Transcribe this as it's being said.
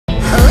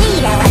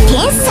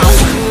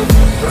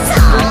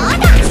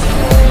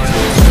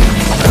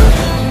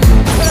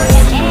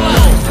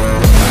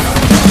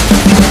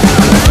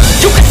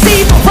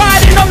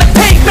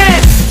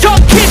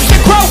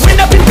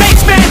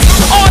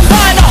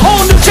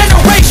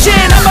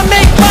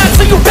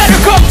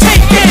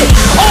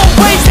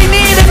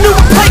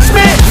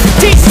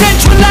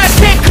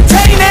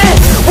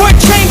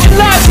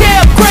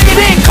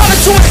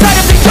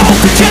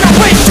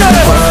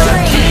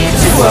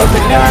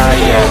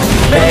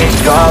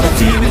make all the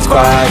demons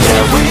quiet.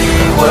 Yeah, we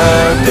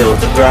were built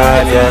to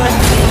thrive, yeah.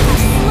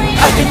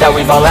 I think that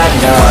we've all had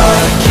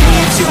enough.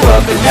 Keeps you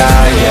up at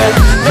night, yeah.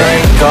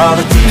 Make all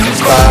the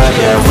demons quiet.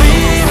 Yeah, we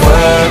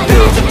were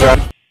built to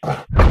thrive.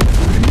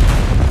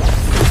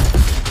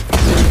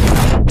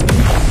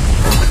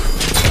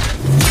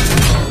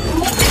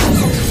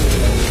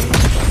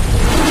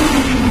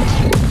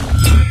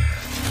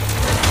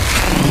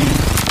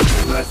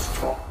 Let's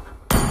talk.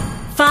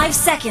 5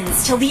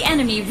 seconds till the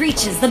enemy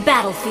reaches the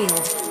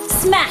battlefield.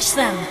 Smash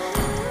them!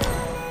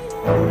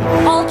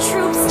 All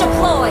troops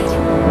deployed!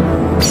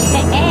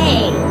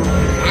 Hey,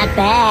 not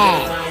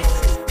bad.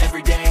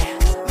 Every day,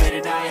 late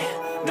at night,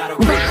 not a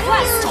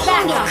Request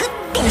backup!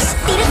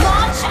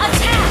 Launch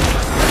attack!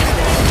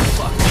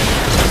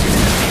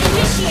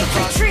 Initiate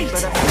retreat!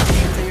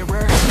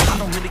 I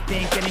don't really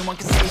think anyone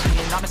can save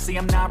me, and honestly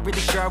I'm not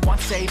really sure I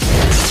want saving. I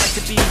like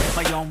to be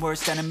my own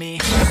worst enemy.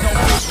 There's no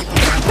risk if you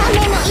don't ダ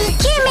メのイ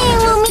ケメ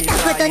ンを見たこ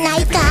とな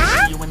いか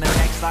you in the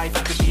next life,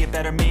 you could be a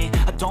better me.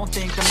 I don't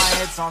think that my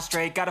head's on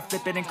straight. Gotta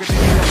flip it and grip it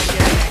and gotta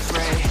get an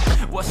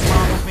x-ray. What's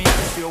wrong with me? I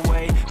just feel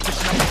weight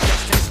pushing up my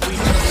chest and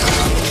squeezing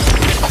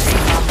I see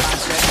my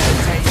mindset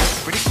meditate.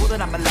 Pretty cool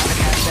that I'm alive and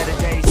have better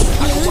days.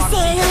 優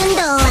勢運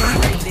動は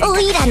オ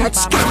イラの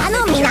力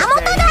の源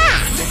だ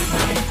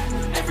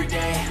every day.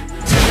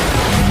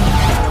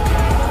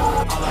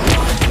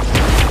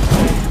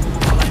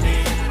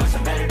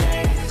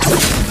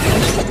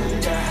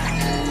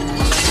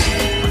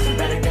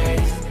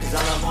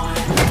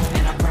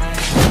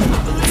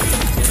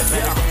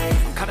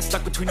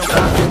 Stuck between a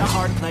rock and a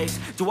hard place.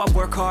 Do I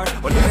work hard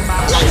or live in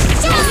my life?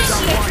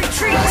 Initiate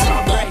retreat!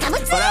 But I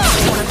just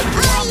wanna do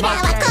it on my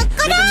way.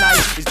 Living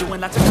life is doing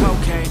lots of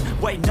cocaine.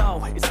 Wait,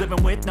 no, it's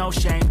living with no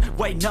shame.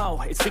 Wait, no,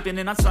 it's sleeping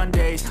in on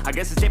Sundays. I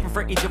guess it's different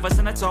for each of us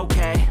and that's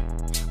okay.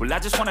 Well, I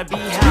just wanna be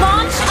happy.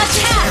 Launch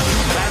attack!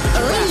 オ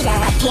イラ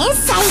は天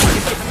才だ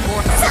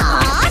そ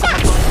うだ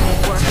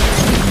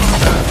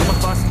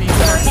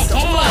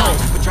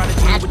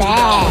Not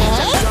bad.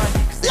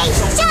 よい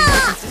しょ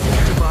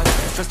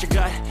Trust your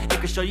gut, it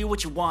can show you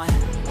what you want.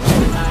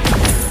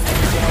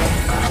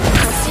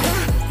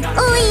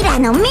 オイラ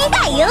の目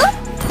だよ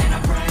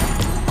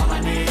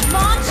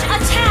Launch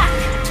attack!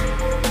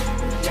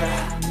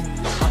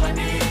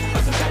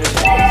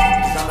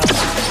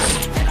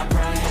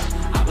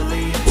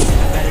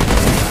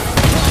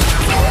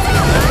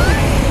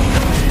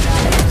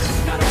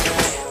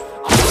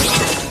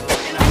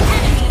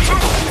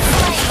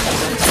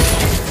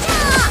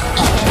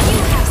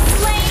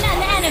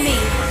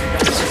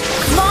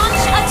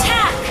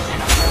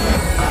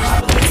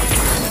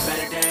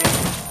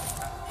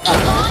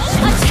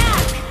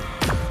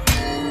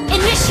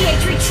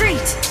 Initiate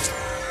retreat!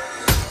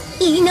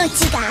 命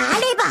があ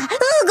れば動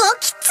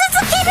き続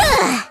ける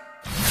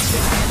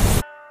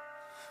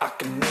I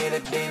can hear the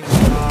demons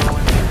call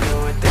when they do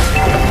it, they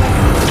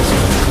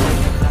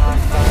know.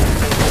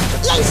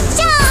 よいし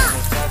ょ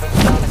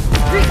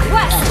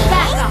Request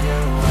backup!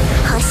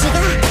 星が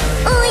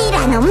オイラ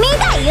の目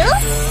だよ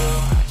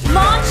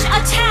Launch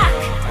attack!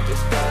 I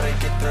just gotta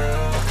get through,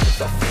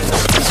 'cause I feel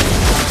like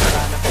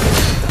ね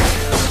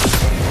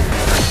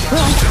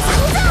え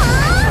ぞ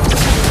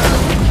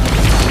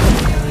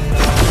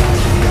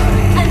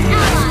An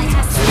ally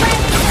has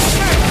slain the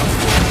turtle!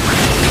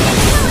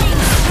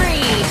 Killing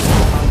spree!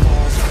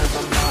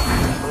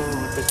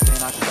 but then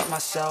I cut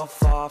myself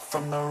off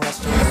from the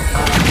rest of the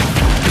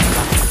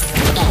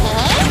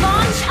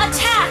Launch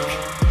attack!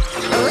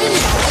 オイラ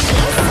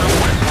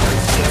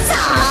そ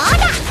う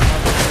だよ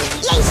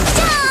いし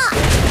ょ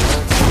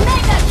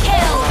Mega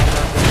kill!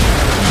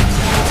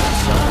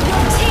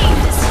 Your team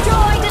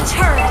destroyed a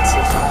turret!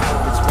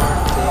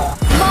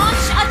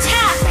 Launch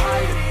attack!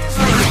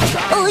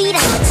 オイラ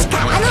の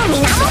力の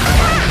源だ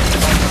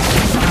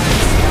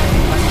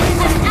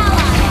An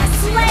ally has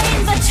slain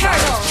the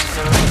turtle!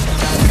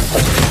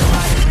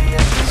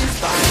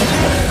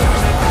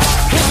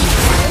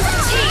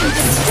 Team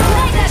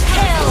destroyed a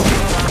kill!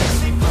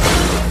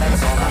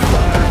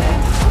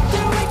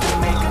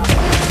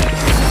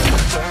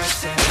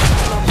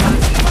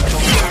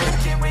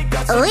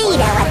 オイ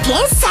ラは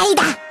天才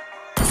だ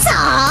そ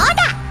う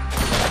だ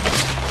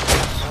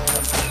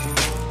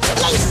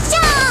よいしょ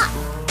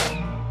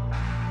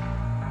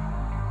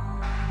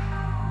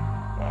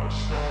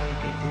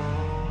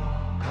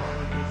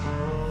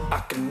I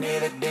can hear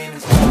the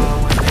demons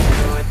call when they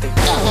do it, they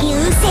know. 優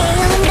勢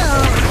運動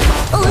は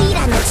オイ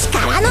ラの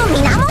力の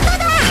源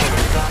だ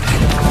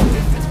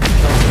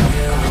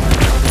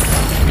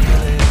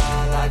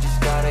I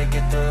just gotta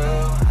get through,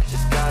 I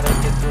just gotta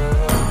get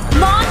through.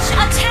 Launch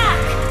attack!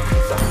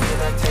 I feel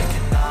like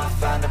taking off,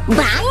 find a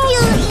万有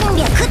引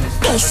力っ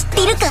て知っ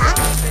てるか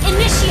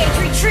Initiate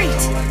retreat!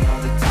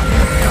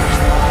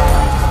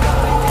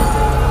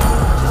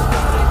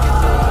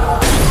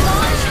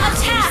 Launch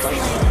attack!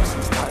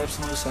 pipes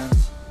loose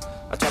ends.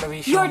 I try to be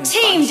Your human,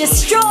 team find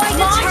destroyed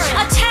a turret!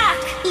 Attack!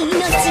 命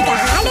が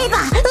あれば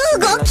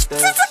動き続け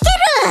る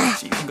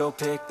So you can go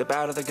pick the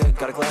bad or the good,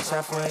 got a glass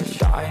halfway.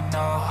 I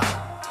know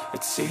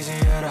it's easier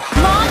to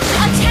hide. Launch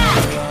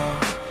attack!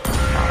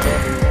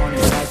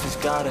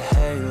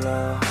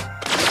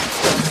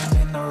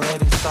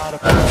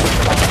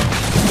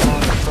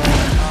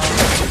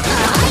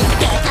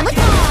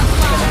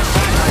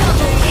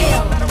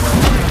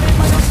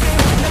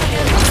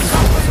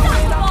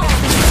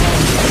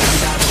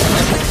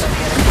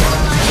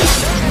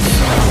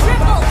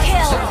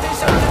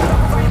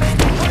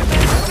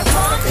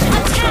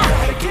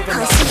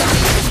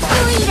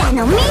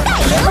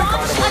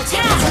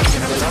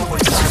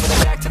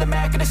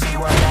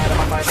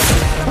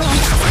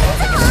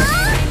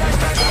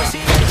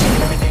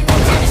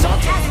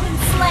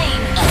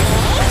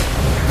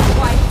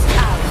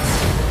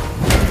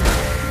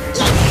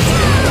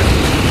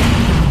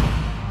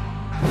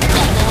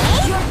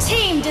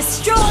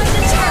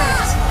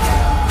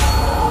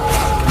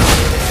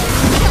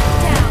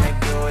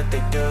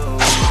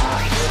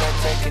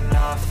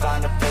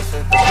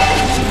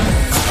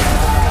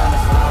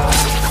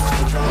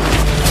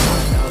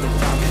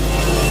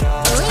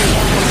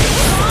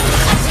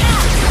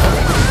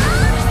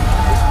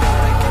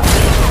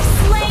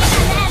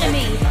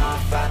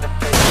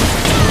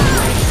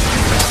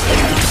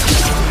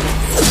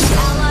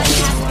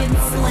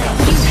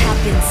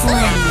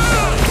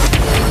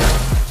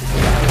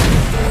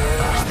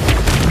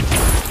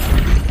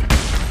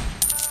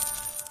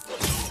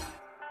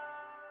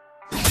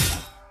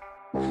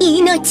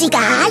 命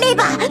があれ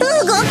ば動き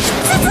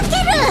続け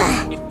る。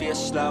 You feel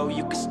slow,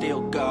 you can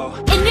still go.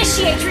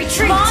 Initiate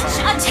retreat. Launch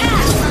attack.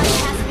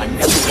 I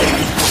never stop,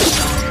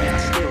 man, I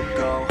still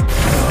go.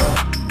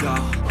 Go,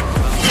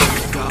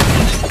 go,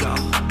 go.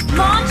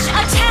 Launch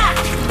attack.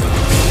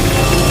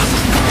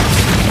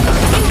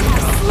 You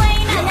have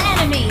slain an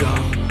enemy. Go,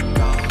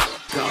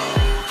 go.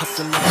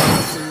 Hustle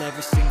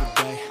every single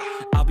day.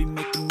 I'll be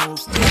making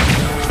moves till the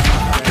day.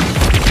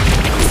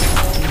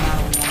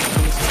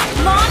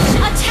 Launch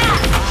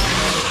attack.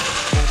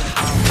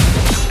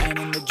 And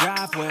in the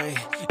driveway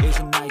is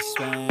a nice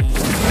range.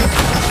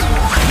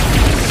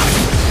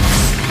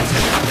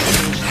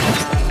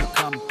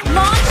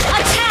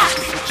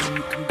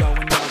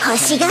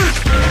 星がオ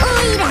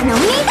イラの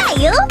目だ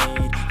よ。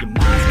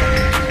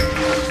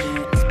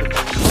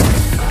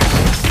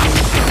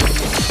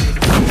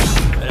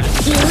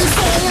流星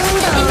運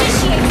動は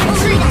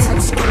オイラの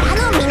力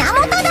の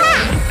源だ。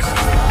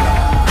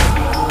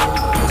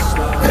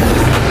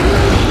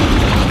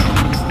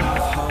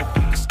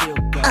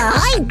お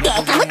いデ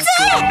カムツ、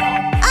オ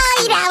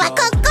イラはこ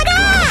こだ。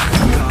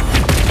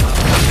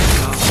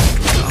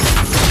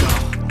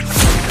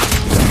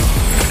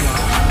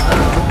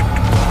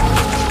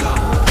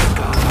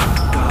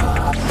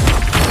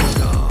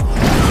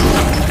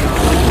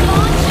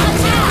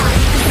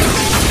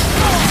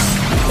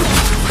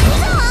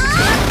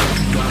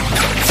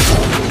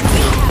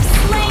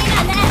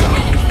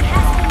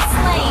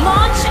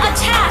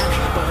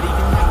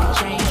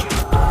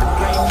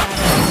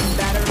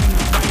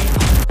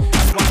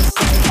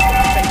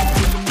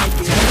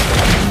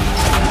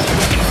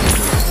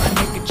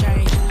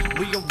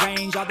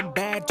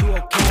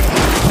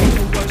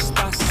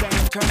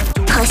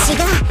星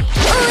がオ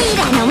イラ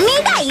の目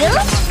だよ。